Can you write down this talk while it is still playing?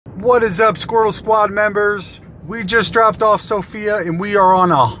What is up, Squirtle Squad members? We just dropped off Sophia and we are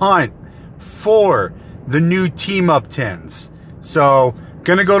on a hunt for the new team-up tins. So,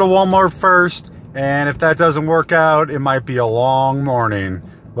 gonna go to Walmart first, and if that doesn't work out, it might be a long morning.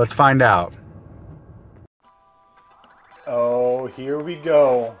 Let's find out. Oh, here we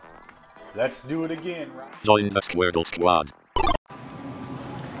go. Let's do it again. Join the Squirtle Squad.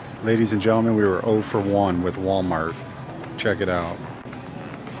 Ladies and gentlemen, we were 0 for 1 with Walmart. Check it out.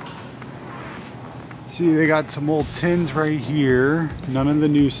 See, they got some old tins right here. None of the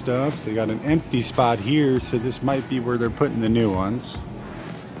new stuff. They got an empty spot here, so this might be where they're putting the new ones.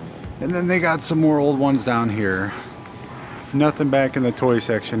 And then they got some more old ones down here. Nothing back in the toy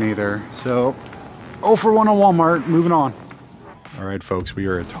section either. So, 0 for 1 on Walmart. Moving on. Alright folks, we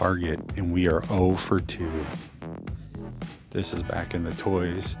are at Target and we are 0 for 2. This is back in the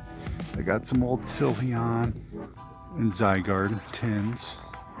toys. They got some old Sylveon and Zygarde tins,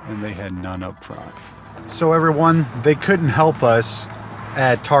 and they had none up front. So everyone, they couldn't help us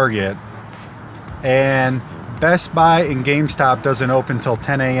at Target, and Best Buy and GameStop doesn't open till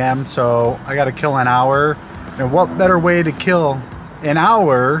 10 a.m. so I gotta kill an hour. And what better way to kill an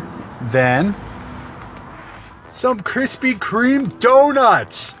hour than some Krispy Kreme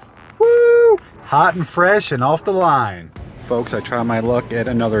donuts? Woo! Hot and fresh and off the line. Folks, I tried my luck at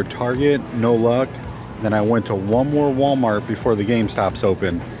another Target, no luck. Then I went to one more Walmart before the GameStops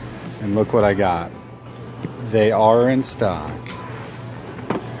open, and look what I got. They are in stock.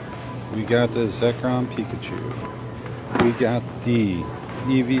 We got the Zekrom Pikachu. We got the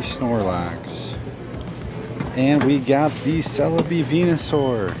Eevee Snorlax. And we got the Celebi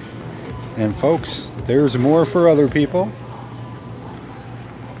Venusaur. And folks, there's more for other people.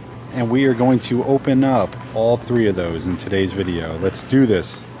 And we are going to open up all 3 of those in today's video. Let's do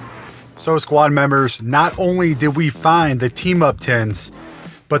this. So squad members, not only did we find the team up tins,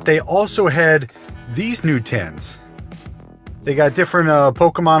 but they also had these new tins. They got different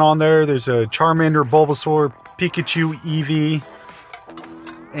Pokemon on there. There's a Charmander, Bulbasaur, Pikachu, Eevee,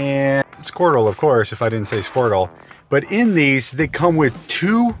 and Squirtle, of course, if I didn't say Squirtle. But in these, they come with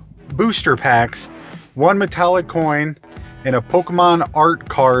 2 booster packs, 1 metallic coin, and a Pokemon art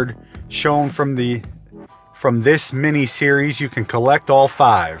card shown from this mini series. You can collect all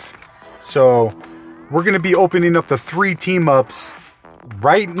 5. So we're going to be opening up the 3 team ups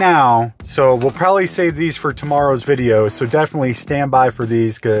right now. So we'll probably save these for tomorrow's video. So definitely stand by for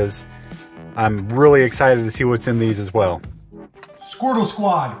these because I'm really excited to see what's in these as well. Squirtle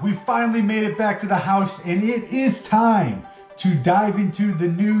Squad, we finally made it back to the house and it is time to dive into the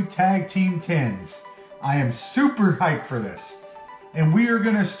new tag team tins. I am super hyped for this. And we are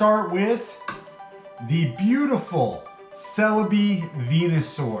going to start with the beautiful Celebi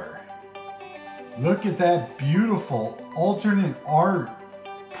Venusaur. Look at that beautiful alternate art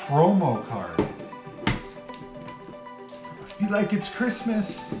promo card. I feel like it's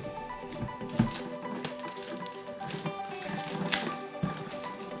Christmas.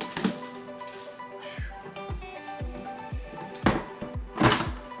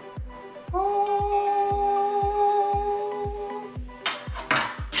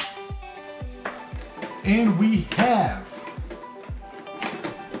 And we have,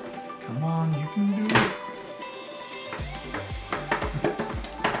 come on, you can do it.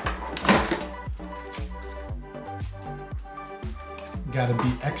 Gotta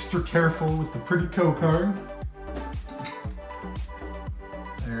be extra careful with the pretty code card.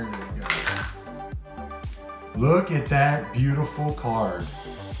 There you go. Look at that beautiful card.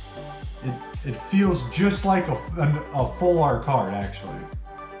 It feels just like a full art card, actually.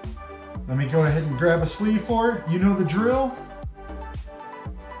 Let me go ahead and grab a sleeve for it. You know the drill.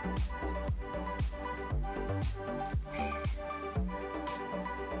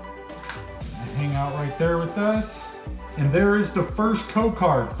 Hang out right there with us. And there is the first code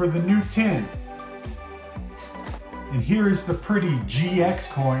card for the new tin. And here is the pretty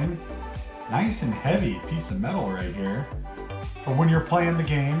GX coin. Nice and heavy piece of metal right here. For when you're playing the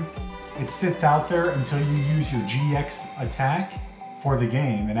game, it sits out there until you use your GX attack for the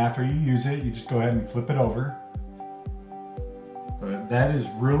game, and after you use it, you just go ahead and flip it over. But that is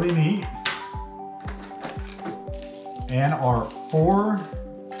really neat. And our 4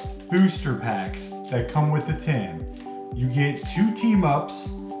 booster packs that come with the tin. You get 2 team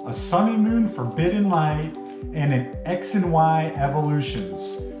ups, a Sun and Moon Forbidden Light, and an X and Y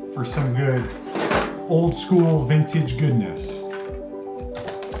Evolutions for some good old school vintage goodness.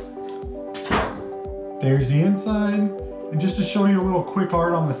 There's the inside. And just to show you a little quick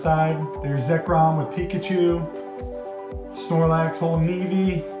art on the side, there's Zekrom with Pikachu, Snorlax holding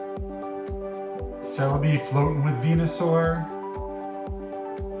Eevee, Celebi floating with Venusaur,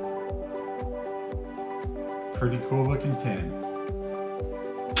 pretty cool looking tin.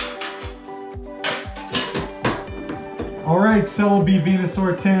 All right, Celebi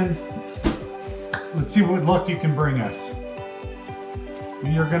Venusaur 10. Let's see what luck you can bring us.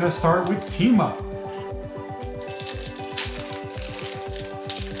 We are gonna start with Team Up.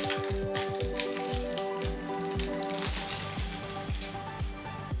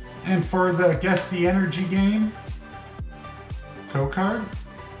 And for the Guess the Energy game, card.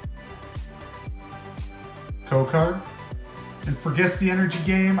 And for Guess the Energy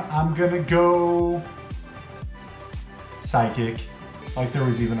game, I'm gonna go Psychic, like there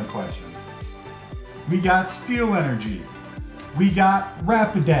was even a question. We got Steel Energy. We got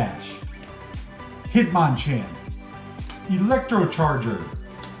Rapidash, Hitmonchan, Electrocharger,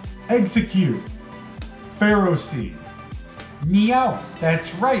 Execute, Ferroseed, Meowth,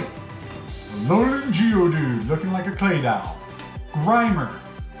 that's right, Alolan Geodude, looking like a Clay Doll, Grimer,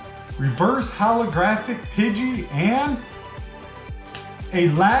 Reverse Holographic Pidgey, and a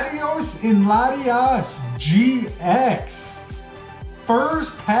Latios in Latias GX.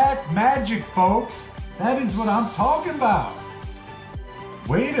 First pack magic, folks. That is what I'm talking about.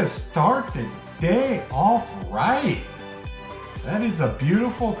 Way to start the day off right. That is a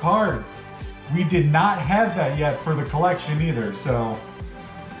beautiful card. We did not have that yet for the collection either, so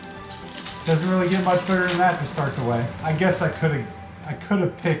doesn't really get much better than that to start the way. I guess I could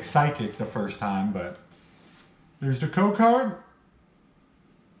have picked Psychic the first time, but there's the card.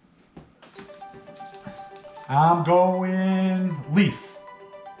 I'm going Leaf,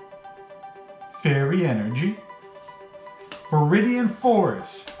 Fairy Energy, Viridian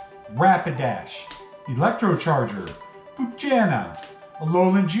Forest, Rapidash, Electrocharger, Poochyena,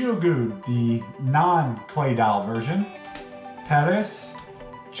 Alolan Geodude, the non-Clay Doll version, Paris,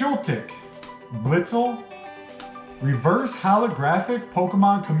 Joltik, Blitzel, Reverse Holographic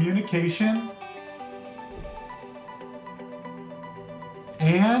Pokemon Communication,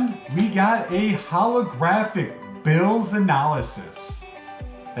 and we got a holographic Bill's Analysis.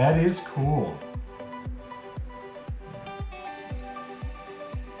 That is cool.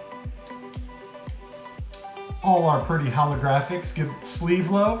 All our pretty holographics give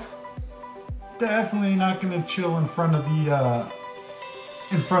sleeve love. Definitely not gonna chill in front of the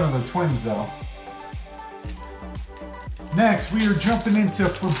twins though. Next, we are jumping into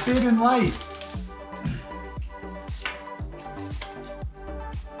Forbidden Light.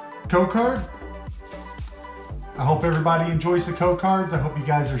 Card. I hope everybody enjoys the cards. I hope you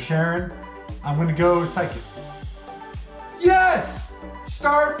guys are sharing. I'm gonna go Psychic. Yes!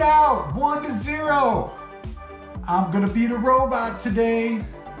 Starting out 1-0. I'm gonna beat a robot today.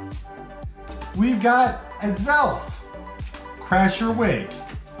 We've got Azelf, Crasher Wake,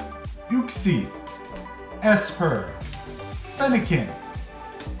 Uxie, Esper, Fennekin,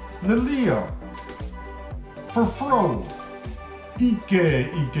 Lilio, Furfro, Ike,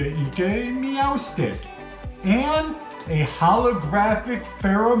 Meowstic, and a holographic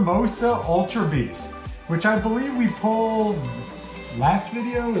Pheromosa Ultra Beast, which I believe we pulled last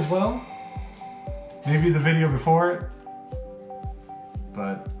video as well. Maybe the video before it.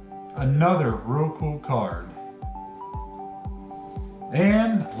 But another real cool card.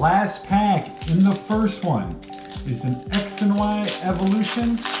 And last pack in the first one is an X and Y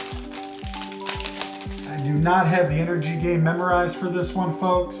Evolutions. I do not have the energy game memorized for this one,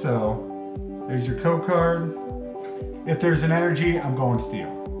 folks, so there's your card. If there's an energy, I'm going Steel.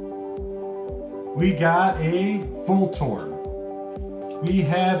 We got a Voltorb. We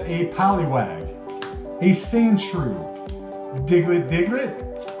have a Poliwag, a Sandshrew,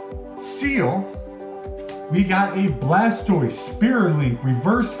 Diglett, Seal. We got a Blastoise, Spirulink,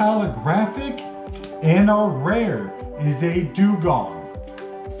 Reverse Holographic, and our rare is a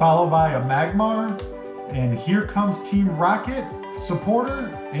Dugong, followed by a Magmar, and here comes Team Rocket, Supporter,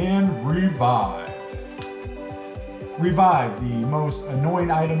 and Revive. Revive, the most annoying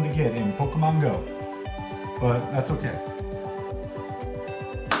item to get in Pokemon Go, but that's okay.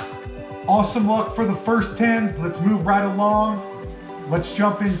 Awesome luck for the first 10. Let's move right along. Let's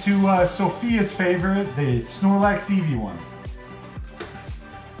jump into Sophia's favorite, the Snorlax Eevee one.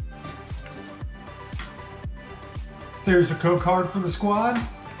 There's the code card for the squad.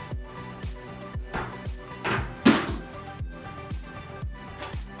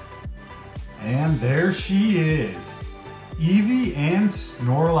 And there she is. Eevee and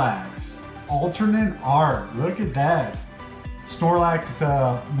Snorlax. Alternate art. Look at that. Snorlax is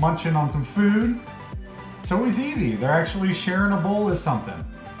munching on some food. So is Eevee. They're actually sharing a bowl of something.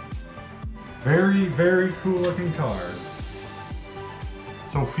 Very, very cool looking card.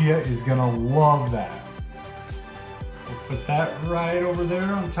 Sophia is gonna love that. We'll put that right over there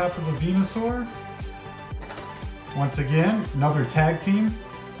on top of the Venusaur. Once again, another tag team.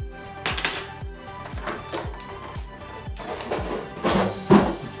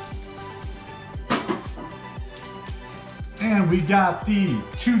 And we got the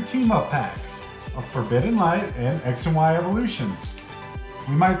 2 team-up packs of Forbidden Light and X and Y Evolutions.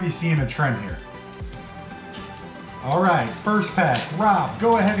 We might be seeing a trend here. All right, first pack. Rob,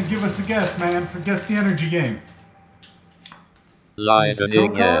 go ahead and give us a guess, man, for Guess the Energy game.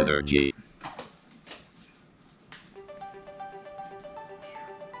 Lightning Energy.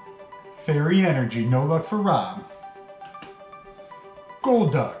 Fairy Energy, no luck for Rob.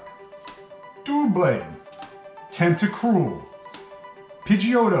 Golduck, Doublade, Tentacruel,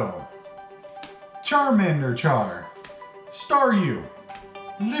 Pidgeotto, Charmander Char, Staryu,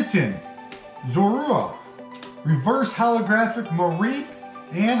 Litten, Zorua, Reverse Holographic Mareep,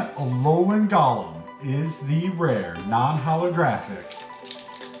 and Alolan Golem is the rare, non-holographic.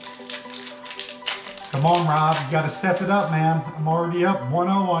 Come on, Rob, you gotta step it up, man. I'm already up 1-0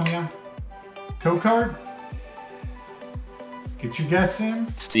 on you. Code card? Get your guess in.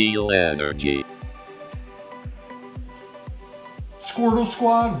 Steel Energy. Squirtle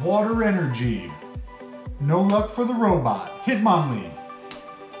Squad, Water Energy. No luck for the robot. Hitmonlee.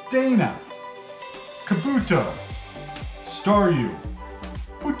 Dana. Kabuto. Staryu.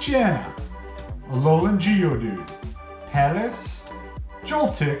 Poochyena. Alolan Geodude. Palace.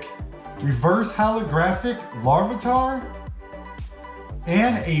 Joltik. Reverse Holographic Larvitar.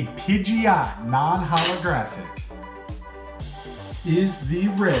 And a Pidgeot non-holographic is the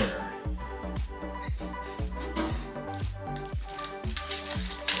rare.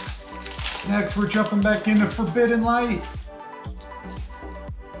 Next, we're jumping back into Forbidden Light.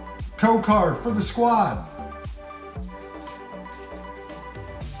 Code card for the squad.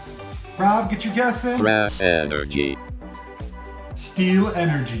 Rob, get your guess in. Grass Energy. Steel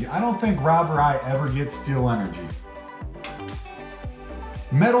Energy. I don't think Rob or I ever get Steel Energy.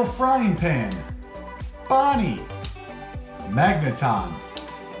 Metal Frying Pan. Bonnie. Magneton.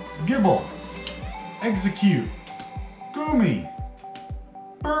 Gibble. Execute. Goomy.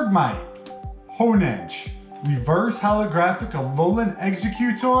 Bergmite. Honedge. Reverse Holographic Alolan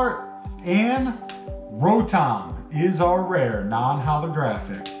Executor. And Rotom is our rare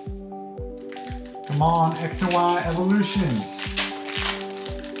non-holographic. Come on, X and Y Evolutions.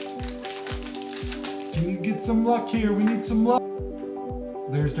 Can you get some luck here? We need some luck.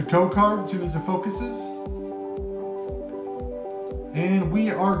 There's the code card as soon as it focuses. And we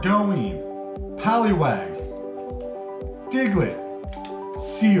are going Poliwag, Diglett,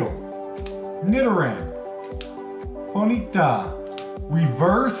 Seal, Nidoran, Ponyta,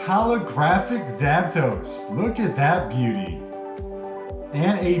 Reverse Holographic Zapdos. Look at that beauty.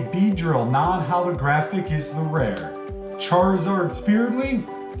 And a Beedrill non-holographic is the rare. Charizard Spiritly,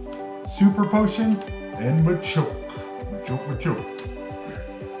 Super Potion, and Machoke.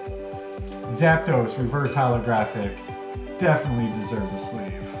 Zapdos Reverse Holographic. Definitely deserves a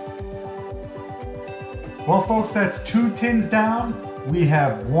sleeve. Well, folks, that's 2 tins down. We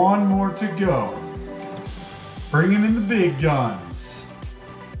have 1 more to go. Bringing in the big guns.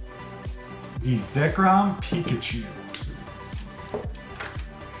 The Zekrom Pikachu.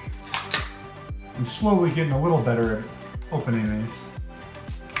 I'm slowly getting a little better at opening these.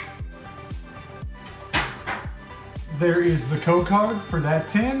 There is the code card for that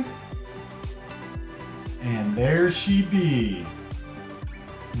tin. And there she be.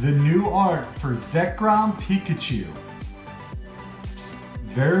 The new art for Zekrom Pikachu.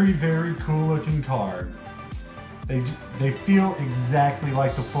 Very, very cool looking card. They feel exactly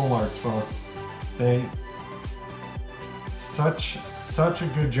like the full arts, folks. Such a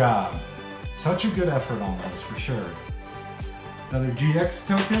good job. Such a good effort on those for sure. Another GX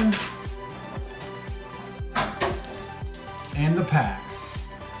token. And the packs.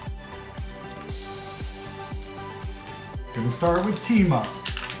 Gonna start with Team Up.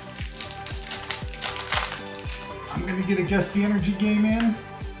 I'm gonna get a Guess the Energy game in.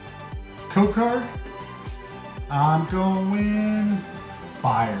 Code card. I'm going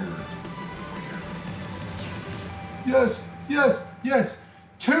Fire. Yes, yes, yes.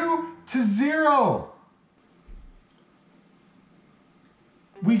 2-0.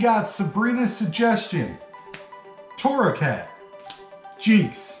 We got Sabrina's Suggestion, Torracat,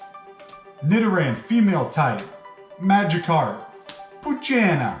 Jinx, Nidoran female type, Magikarp,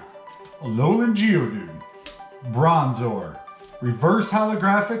 Poochyena, Alolan Geodude, Bronzor, Reverse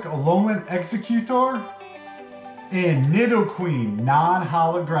Holographic Alolan Executor, and Nidoqueen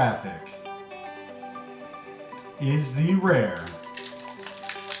non-holographic is the rare.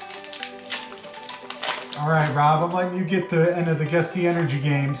 All right, Rob, I'm letting you get the end of the Guess the Energy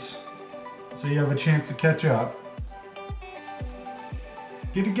games so you have a chance to catch up.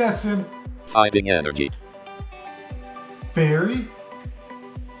 Get a guess in. Hiding Energy. Fairy.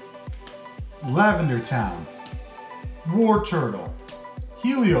 Lavender Town. War Turtle.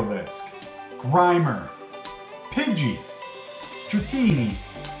 Heliolisk. Grimer. Pidgey. Dratini.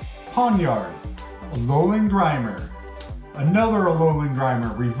 Ponyard. Alolan Grimer. Another Alolan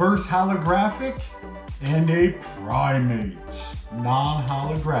Grimer. Reverse holographic. And a Primate.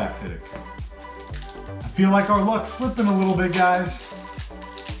 Non-holographic. I feel like our luck's slipping a little bit, guys.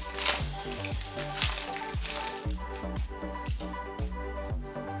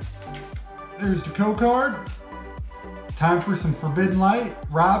 There's the code card. Time for some Forbidden Light.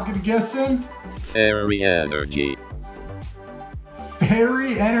 Rob, get a guess in? Fairy Energy.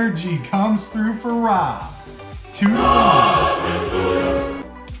 Fairy Energy comes through for Rob. 2-1.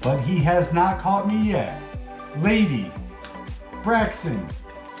 But he has not caught me yet. Lady. Braxton.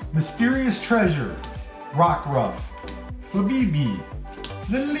 Mysterious Treasure. Rockruff. Flabibi.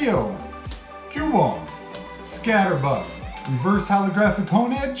 Lilio. Cubone. Scatterbug. Reverse holographic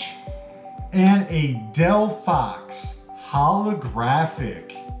Honedge. And a Delphox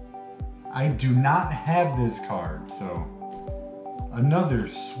holographic. I do not have this card, so another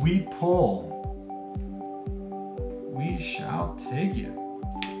sweet pull. We shall take it.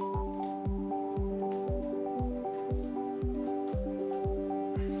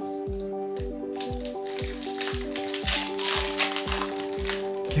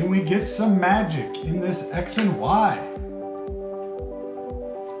 Can we get some magic in this X and Y?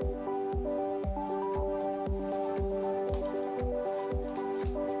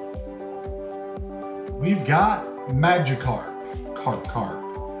 We've got Magikarp, Carp,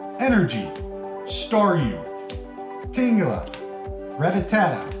 Energy, Staryu, Tingla,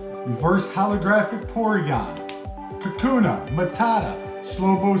 Rattata, Reverse Holographic Porygon, Kakuna, Matata,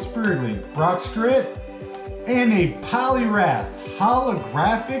 Slowbo Spirit Link, Broxgrit, and a Poliwrath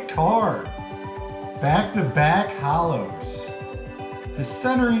holographic card. Back-to-back holos. The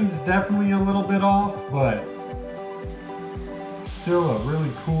centering's definitely a little bit off, but still a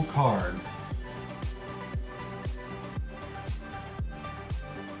really cool card.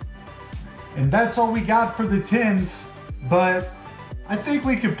 And that's all we got for the TINS, but I think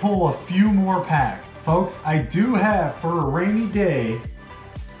we could pull a few more packs. Folks, I do have for a rainy day,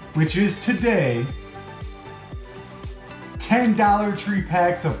 which is today, $10 tree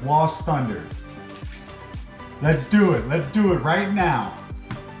packs of Lost Thunder. Let's do it. Let's do it right now.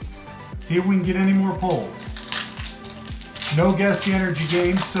 Let's see if we can get any more pulls. No guess the energy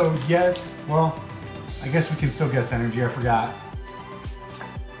games, so yes. Well, I guess we can still guess energy, I forgot.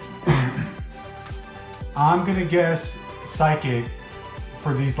 I'm gonna guess Psychic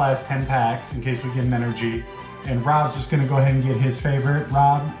for these last 10 packs in case we get an energy. And Rob's just gonna go ahead and get his favorite.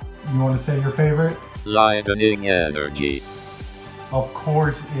 Rob, you wanna say your favorite? Lightning Energy. Of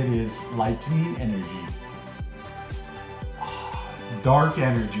course it is Lightning Energy. Dark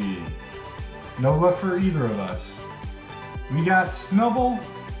Energy. No luck for either of us. We got Snubble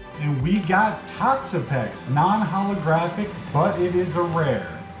and we got Toxapex. Non-holographic, but it is a rare.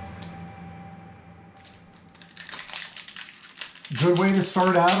 Good way to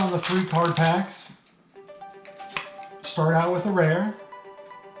start out on the 3 card packs. Start out with a rare.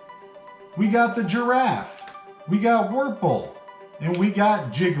 We got the Giraffe. We got Wurple. And we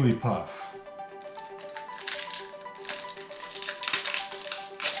got Jigglypuff.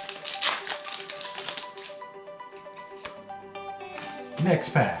 Next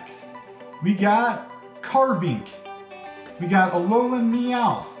pack. We got Carbink. We got Alolan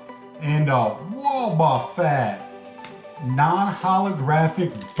Meowth. And a Wobbuffet.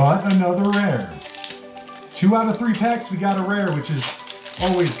 Non-holographic, but another rare. 2 out of 3 packs, we got a rare, which is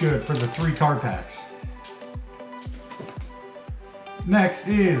always good for the 3 card packs. Next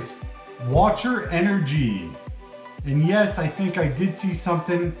is Watcher Energy. And yes, I think I did see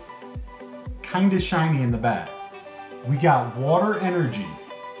something kind of shiny in the back. We got Water Energy.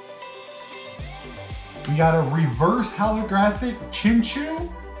 We got a reverse holographic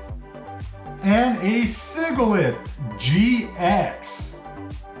Chinchou. And a Sigilyph GX.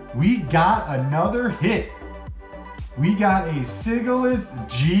 We got another hit. We got a Sigilyph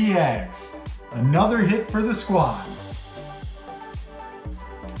GX. Another hit for the squad.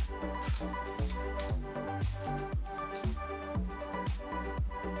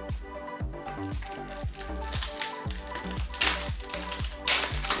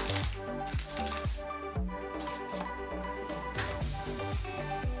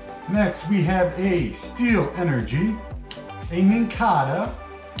 Next, we have a Steel Energy, a Nincada,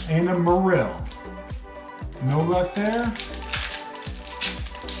 and a Marill. No luck there.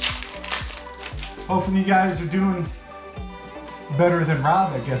 Hopefully you guys are doing better than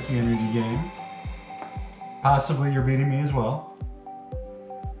Rob at Guess the Energy Game. Possibly you're beating me as well.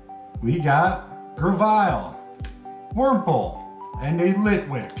 We got Gravile, Wurmple, and a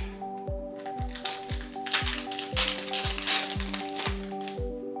Litwick.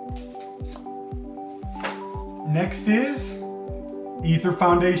 Next is Ether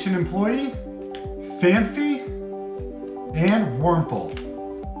Foundation Employee, Fanfi, and Wurmple.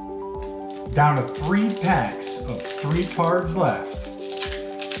 Down to 3 packs of 3 cards left.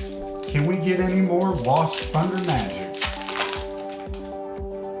 Can we get any more Lost Thunder Magic?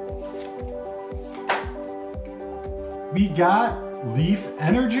 We got Leaf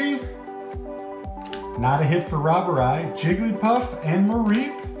Energy. Not a hit for Robberai, Jigglypuff, and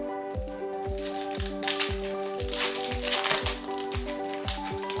Mareep.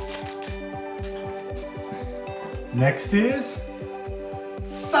 Next is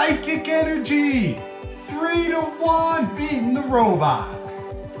Psychic Energy, 3-1, beating the robot.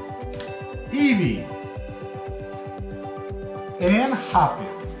 Eevee and Hoppy.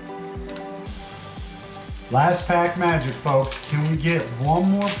 Last pack magic, folks. Can we get one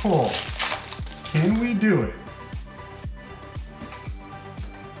more pull? Can we do it?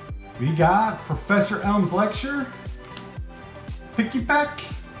 We got Professor Elm's Lecture, Picky-Peck,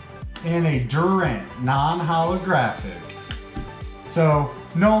 and a Durant non-holographic. So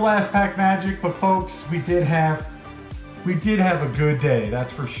no last pack magic, but folks, we did have a good day,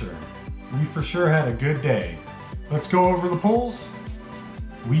 that's for sure. We for sure had a good day. Let's go over the pulls.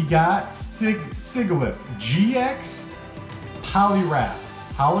 We got Sigilyph GX, Poliwrath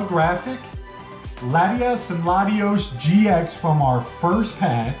holographic, Latias and Latios GX from our first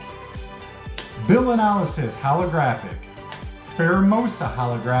pack, Billanalysis holographic, Pheromosa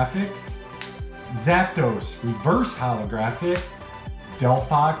holographic, Zapdos reverse holographic,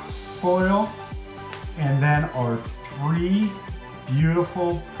 Delphox foil, and then our 3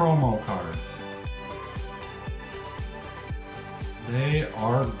 beautiful promo cards. They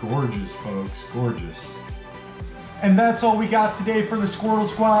are gorgeous, folks, gorgeous. And that's all we got today for the Squirtle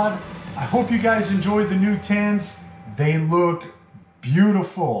Squad. I hope you guys enjoyed the new tins. They look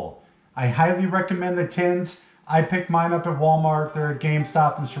beautiful. I highly recommend the tins. I picked mine up at Walmart. They're at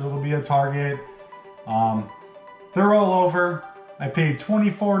GameStop. I'm sure they'll be at Target. They're all over. I paid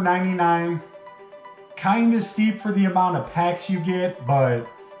 $24.99. Kind of steep for the amount of packs you get, but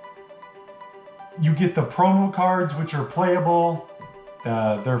you get the promo cards, which are playable.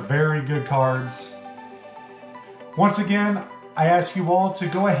 They're very good cards. Once again, I ask you all to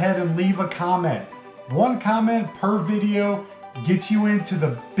go ahead and leave a comment. 1 comment per video gets you into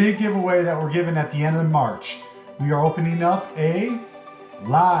the big giveaway that we're giving at the end of March. We are opening up a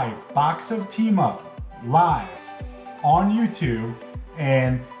live box of Team Up live on YouTube,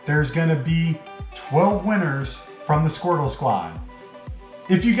 and there's gonna be 12 winners from the Squirtle Squad.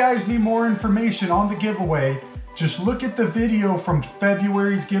 If you guys need more information on the giveaway, just look at the video from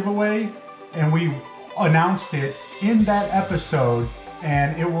February's giveaway, and we announced it in that episode,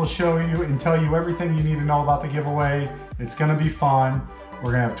 and it will show you and tell you everything you need to know about the giveaway. It's gonna be fun.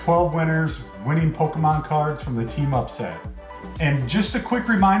 We're gonna have 12 winners winning Pokemon cards from the Team Up set. And just a quick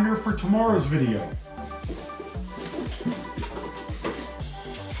reminder for tomorrow's video.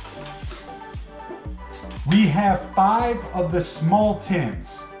 We have 5 of the small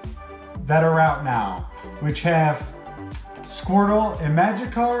tins that are out now, which have Squirtle and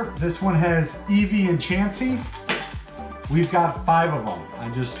Magikarp. This one has Eevee and Chansey. We've got 5 of them. I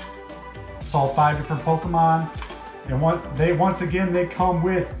just saw 5 different Pokemon. And once again, they come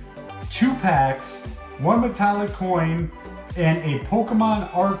with 2 packs, 1 metallic coin, and a Pokemon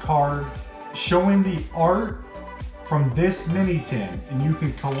art card showing the art from this mini tin. And you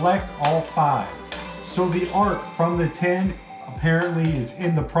can collect all 5. So the art from the tin apparently is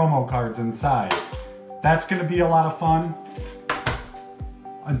in the promo cards inside. That's gonna be a lot of fun.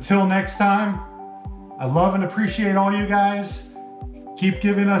 Until next time, I love and appreciate all you guys. Keep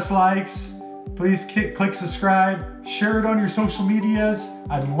giving us likes. Please click subscribe, share it on your social medias.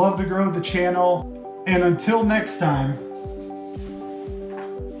 I'd love to grow the channel. And until next time,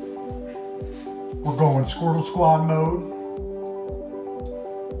 we're going Squirtle Squad mode.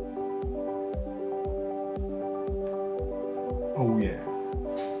 Oh yeah.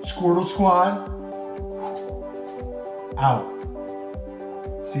 Squirtle Squad out.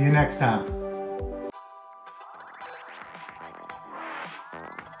 See you next time.